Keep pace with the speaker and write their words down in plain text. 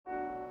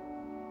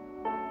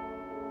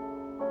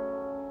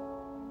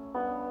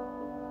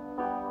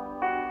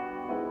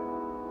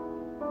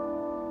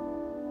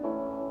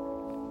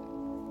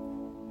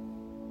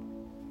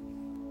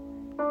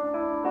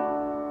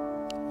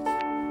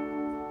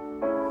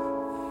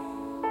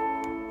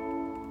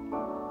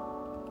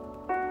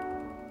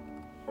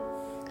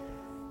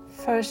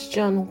First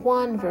John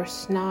 1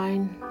 verse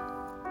 9.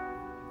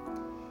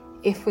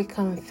 If we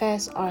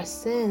confess our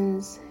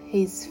sins,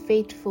 He is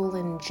faithful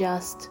and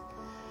just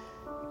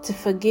to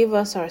forgive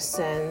us our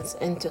sins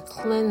and to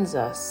cleanse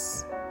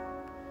us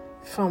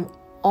from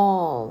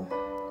all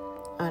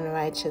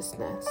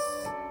unrighteousness.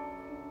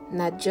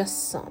 Not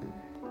just some,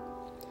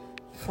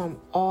 from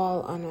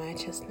all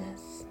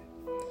unrighteousness.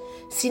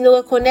 Si nous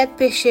reconnaître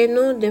péché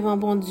nous devant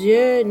bon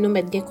Dieu, nous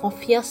mettre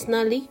confiance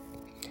dans lui,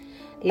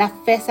 la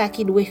fait ça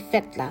qui doit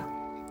fait là.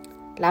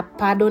 La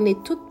pardonner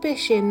tout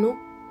péché nous,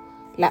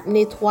 la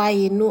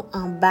nettoyer nous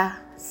en bas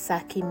ça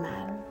qui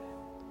mal.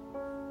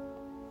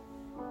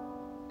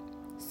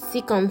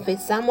 Si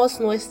confesamos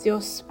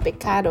nuestros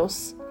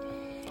pecados,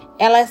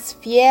 Él es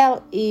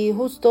fiel y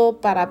justo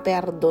para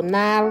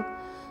perdonar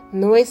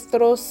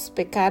nuestros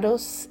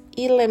pecados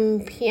y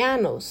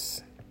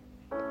limpiarnos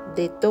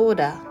de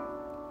toda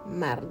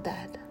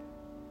maldad.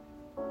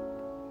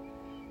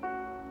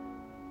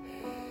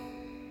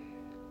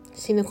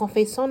 Si nous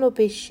confessons nos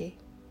péchés,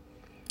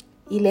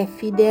 il est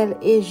fidèle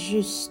et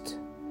juste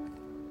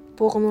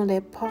pour nous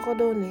les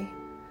pardonner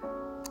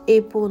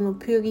et pour nous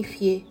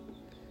purifier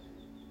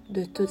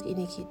de toute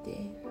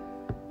iniquité.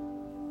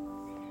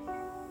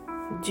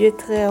 Dieu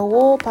très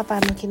haut, Papa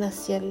nous qui est dans le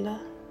ciel là.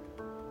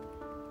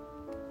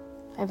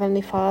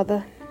 Heavenly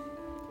Father,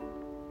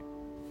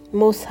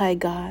 Most High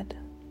God,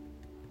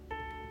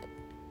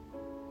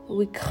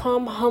 we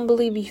come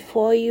humbly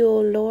before you,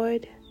 O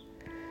Lord,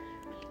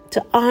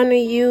 to honor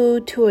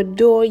you, to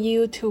adore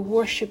you, to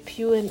worship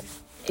you and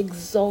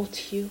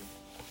exalt you.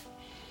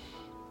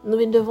 Nous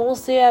devons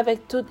faire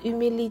avec toute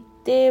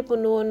humilité pour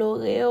nous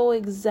honorer,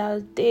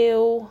 exalter,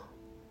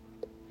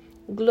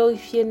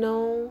 glorifier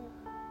nous,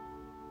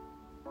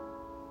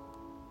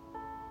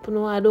 pour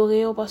nous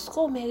adorer parce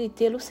qu'on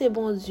mérite, c'est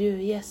bon Dieu.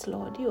 Yes,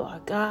 Lord, you are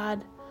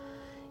God.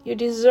 You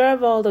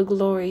deserve all the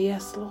glory.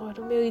 Yes, Lord,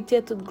 vous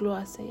méritez toute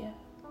gloire, Seigneur.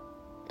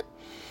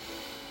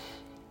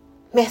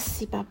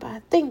 Merci, Papa.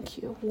 Thank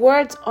you.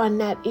 Words are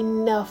not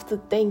enough to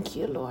thank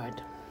you,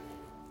 Lord.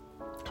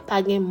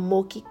 Pas de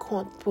mots qui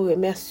comptent pour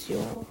remercier.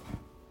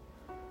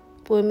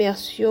 Pour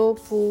remercier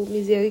pour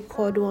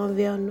miséricorde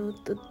envers nous.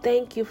 To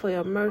thank you for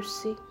your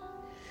mercy,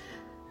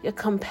 your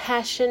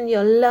compassion,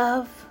 your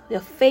love,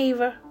 your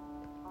favor.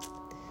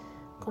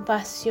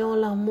 Compassion,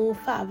 l'amour,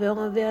 faveur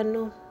envers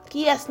nous.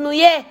 Qui est-ce nous?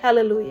 Yeah,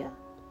 hallelujah.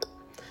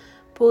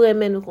 Pour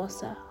aimer nous comme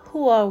ça.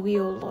 Who are we,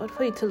 oh Lord,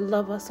 for you to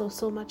love us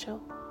so much, oh.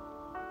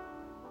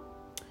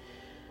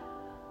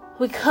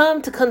 We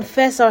come to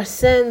confess our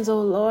sins,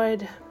 oh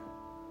Lord,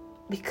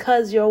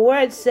 because your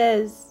word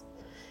says,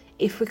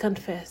 if we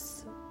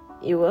confess,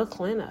 you will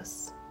cleanse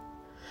us.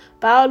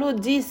 Parole nous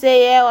dit,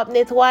 Seigneur, on va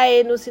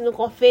nettoyer nous si nous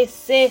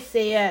confessons,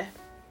 Seigneur.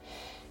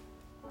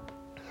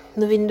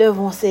 Nous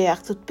devons,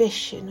 Seigneur, tout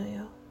péché, nous.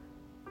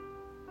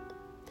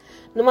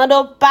 Nous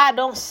demandons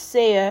pardon,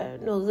 Seigneur.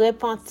 Nous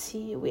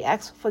repentis. We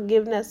ask for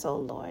forgiveness, oh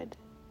Lord.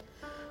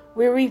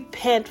 We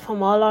repent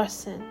from all our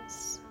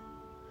sins.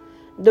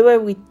 The way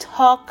we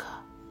talk,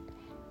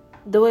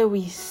 the way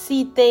we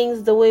see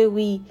things, the way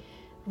we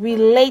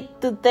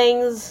relate to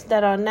things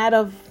that are not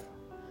of,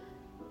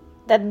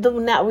 that do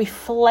not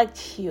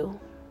reflect you,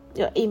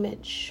 your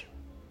image.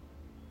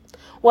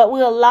 What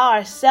we allow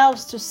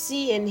ourselves to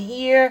see and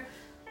hear,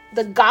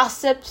 the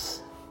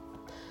gossips,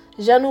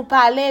 je nous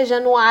parler, je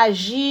nous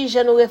agir, je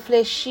nous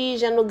réfléchir,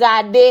 je nous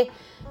garder,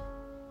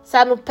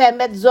 ça nous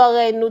permet des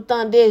oreilles nous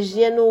tendre,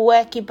 je nous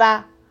ouais qui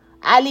pas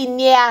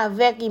aligné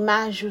avec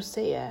l'image du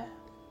Seigneur.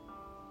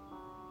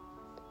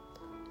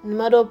 Nous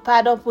demandons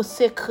pardon pour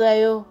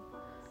secret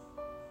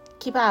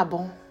qui pas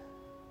bon.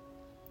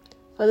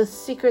 For the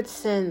secret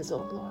sins,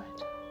 oh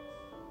Lord.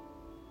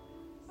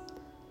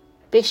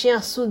 Péché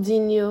en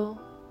soudine,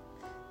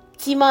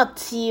 ti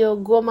menti,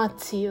 gros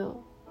menti.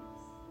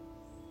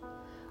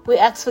 We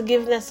ask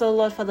forgiveness, oh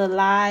Lord, for the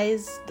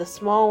lies, the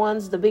small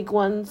ones, the big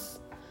ones,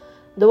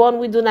 the one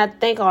we do not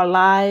think are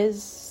lies.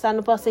 Ça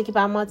nous pense qui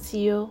pas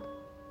menti.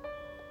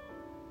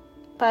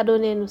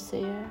 Pardonnez-nous,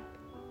 Seigneur.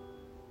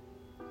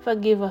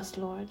 Forgive us,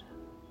 Lord.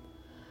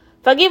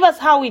 Forgive us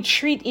how we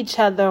treat each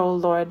other, oh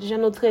Lord. Je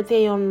nous traite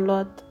yon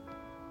l'autre.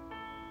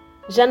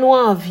 Je nous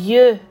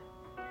envieux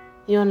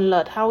yon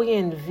l'autre. How we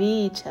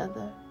envy each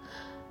other.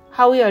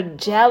 How we are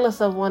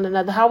jealous of one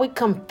another. How we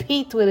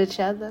compete with each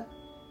other.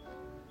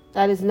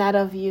 That is not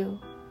of you.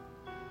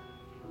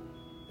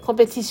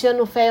 Compétition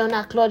nous fait yon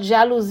ak l'autre.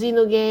 Jalousie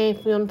nous gagne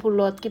yon pour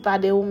l'autre qui pas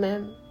de ou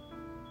même.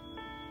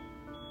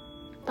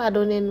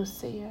 Pardonnez-nous,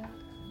 Seigneur.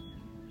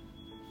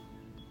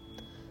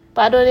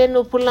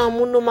 Pardonnez-nous pour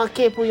l'amour nous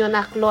manquer pour yon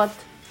ak l'autre.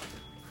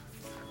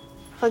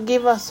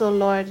 Forgive us, O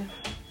Lord,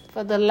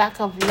 for the lack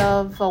of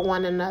love for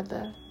one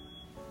another.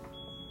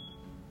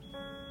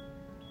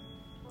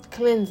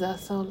 Cleanse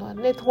us, O Lord.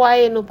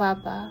 Nettoyez-nous,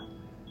 Papa.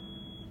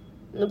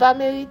 Nous pas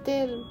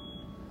mériter,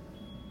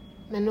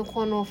 mais nous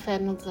connaissons faire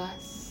nous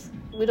grâce.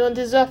 We don't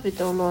deserve it,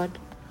 O Lord,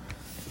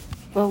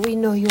 but we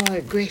know you are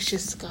a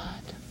gracious God.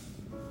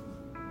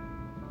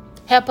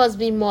 Help us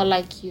be more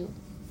like you.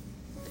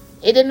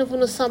 Aidez-nous pour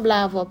nous sembler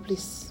avoir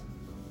plus.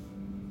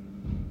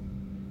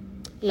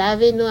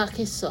 Lave-nous avec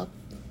hyssop.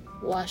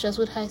 Wash us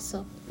with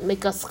hyssop.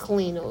 Make us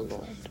clean, O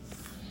Lord.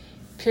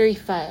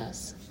 Purify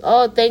us.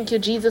 Oh, thank you,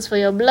 Jesus, for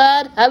your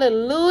blood.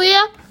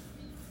 Hallelujah.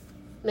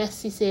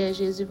 Merci, Seigneur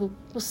Jésus,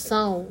 pour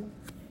sang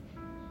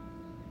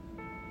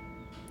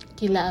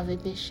qui lave les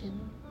péchés.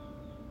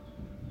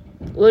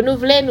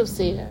 Renouvelez-nous,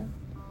 Seigneur.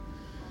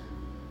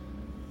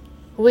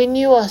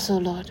 Renew us, O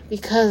Lord,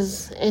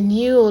 because in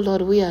you, O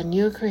Lord, we are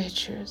new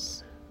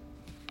creatures.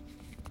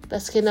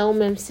 Parce que dans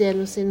nous-mêmes, Seigneur,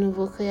 nous sommes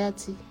nouveaux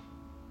créatifs.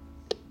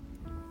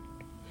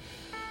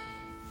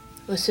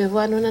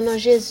 Recevoir-nous dans nos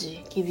Jésus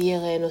qui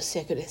vivra au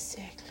siècle des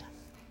siècles.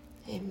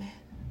 Amen.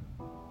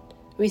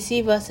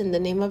 Receive us in the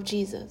name of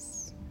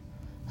Jesus,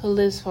 who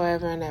lives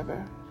forever and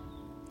ever.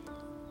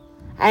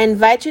 I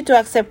invite you to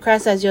accept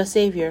Christ as your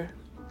Savior.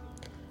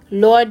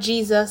 Lord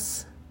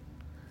Jesus,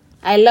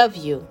 I love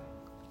you.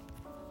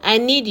 I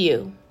need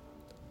you.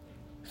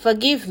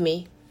 Forgive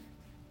me.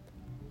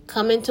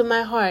 Come into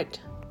my heart.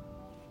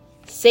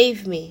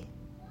 Save me,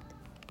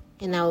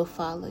 and I will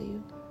follow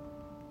you.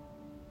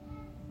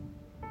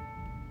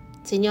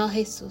 Señor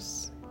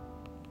Jesús,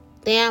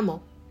 te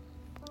amo,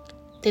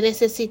 te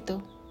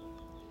necesito.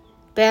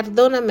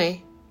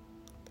 Perdóname.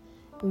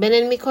 Ven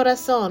en mi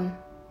corazón.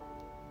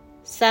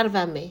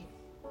 Sálvame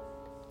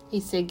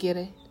y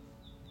seguiré.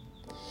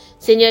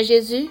 Seigneur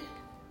Jésus,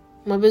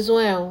 mon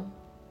besoin,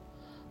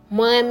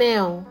 mon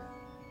aimé,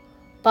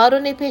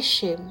 pardonnez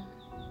péché,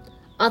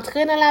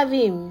 entrez dans la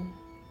vie,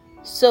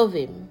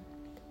 sauvez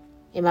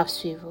et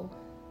m'absuivez.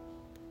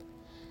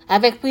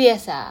 Avec prière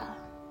ça,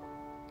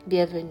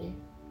 bienvenue.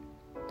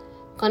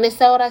 Con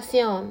esta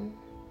oración,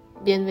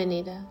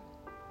 bienvenida.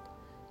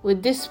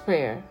 With this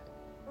prayer,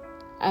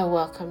 I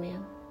welcome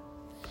you.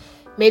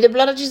 May the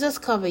blood of Jesus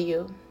cover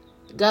you.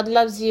 God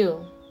loves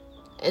you,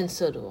 and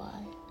so do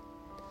I.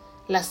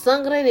 La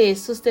sangre de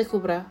Jesús te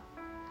cubra.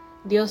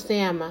 Dios te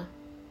ama.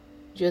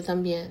 Yo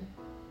también.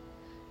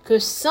 Que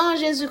sans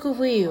Jésus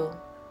couvre you,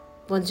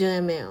 bon Dieu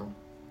aime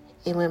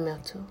et moi aime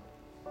tout.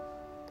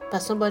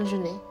 Passons bonne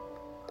journée.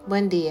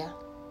 Bon dia.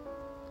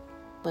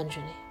 Bonne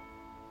journée.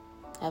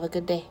 Have a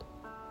good day.